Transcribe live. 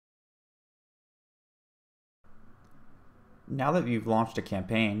Now that you've launched a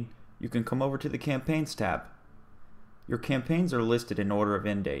campaign, you can come over to the Campaigns tab. Your campaigns are listed in order of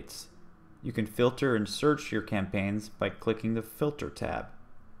end dates. You can filter and search your campaigns by clicking the Filter tab.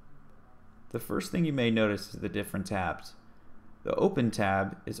 The first thing you may notice is the different tabs. The Open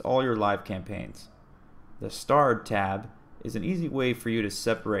tab is all your live campaigns. The Starred tab is an easy way for you to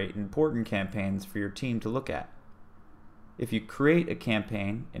separate important campaigns for your team to look at. If you create a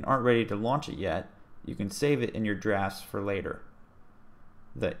campaign and aren't ready to launch it yet, you can save it in your drafts for later.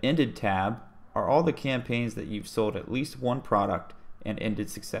 The Ended tab are all the campaigns that you've sold at least one product and ended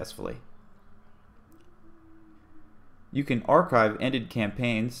successfully. You can archive ended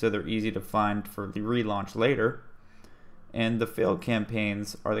campaigns so they're easy to find for the relaunch later. And the failed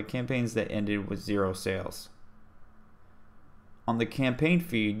campaigns are the campaigns that ended with 0 sales. On the campaign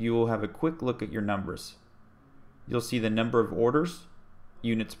feed, you will have a quick look at your numbers. You'll see the number of orders,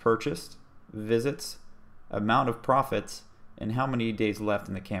 units purchased, visits, amount of profits, and how many days left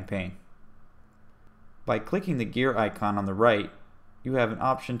in the campaign. By clicking the gear icon on the right, you have an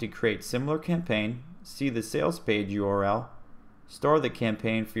option to create similar campaign, see the sales page URL, star the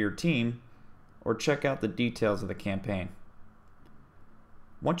campaign for your team, or check out the details of the campaign.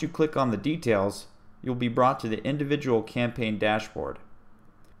 Once you click on the details, you'll be brought to the individual campaign dashboard.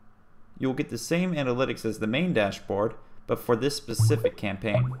 You'll get the same analytics as the main dashboard, but for this specific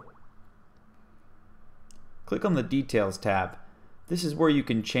campaign. Click on the Details tab. This is where you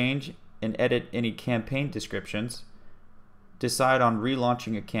can change and edit any campaign descriptions, decide on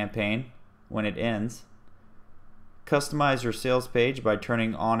relaunching a campaign when it ends, customize your sales page by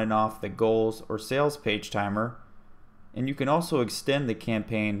turning on and off the goals or sales page timer, and you can also extend the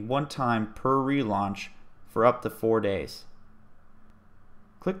campaign one time per relaunch for up to 4 days.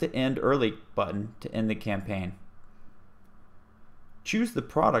 Click the End Early button to end the campaign. Choose the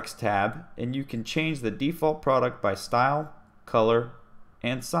Products tab and you can change the default product by style, color,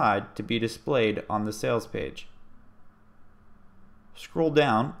 and side to be displayed on the sales page. Scroll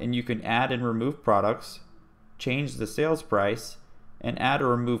down and you can add and remove products, change the sales price, and add or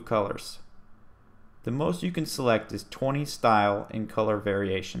remove colors. The most you can select is 20 style and color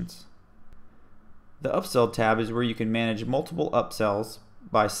variations. The Upsell tab is where you can manage multiple upsells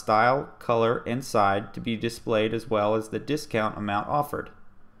by style, color, and side to be displayed, as well as the discount amount offered.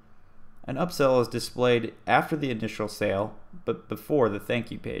 An upsell is displayed after the initial sale, but before the thank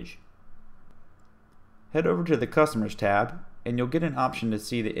you page. Head over to the Customers tab, and you'll get an option to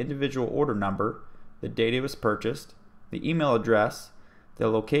see the individual order number, the date it was purchased, the email address, the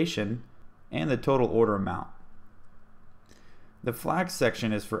location, and the total order amount. The Flags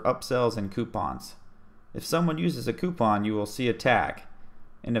section is for upsells and coupons. If someone uses a coupon, you will see a tag,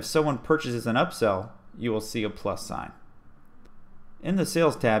 and if someone purchases an upsell, you will see a plus sign. In the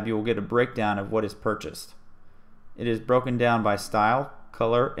Sales tab, you will get a breakdown of what is purchased. It is broken down by style,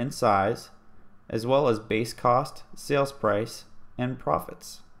 color, and size, as well as base cost, sales price, and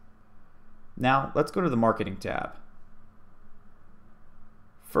profits. Now, let's go to the Marketing tab.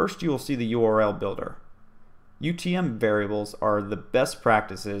 First, you will see the URL builder. UTM variables are the best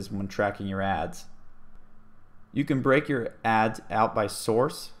practices when tracking your ads. You can break your ads out by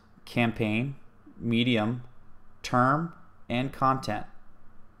source, campaign, medium, term, and content,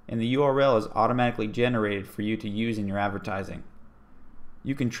 and the URL is automatically generated for you to use in your advertising.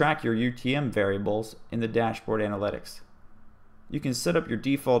 You can track your UTM variables in the dashboard analytics. You can set up your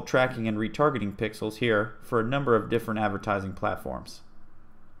default tracking and retargeting pixels here for a number of different advertising platforms.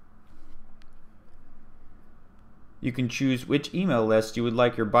 You can choose which email list you would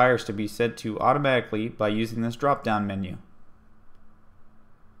like your buyers to be sent to automatically by using this drop-down menu.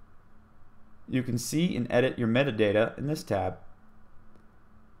 You can see and edit your metadata in this tab.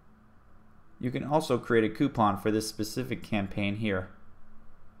 You can also create a coupon for this specific campaign here.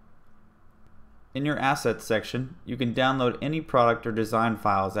 In your Assets section, you can download any product or design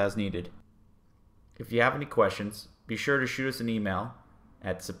files as needed. If you have any questions, be sure to shoot us an email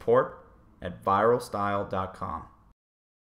at support@viralstyle.com.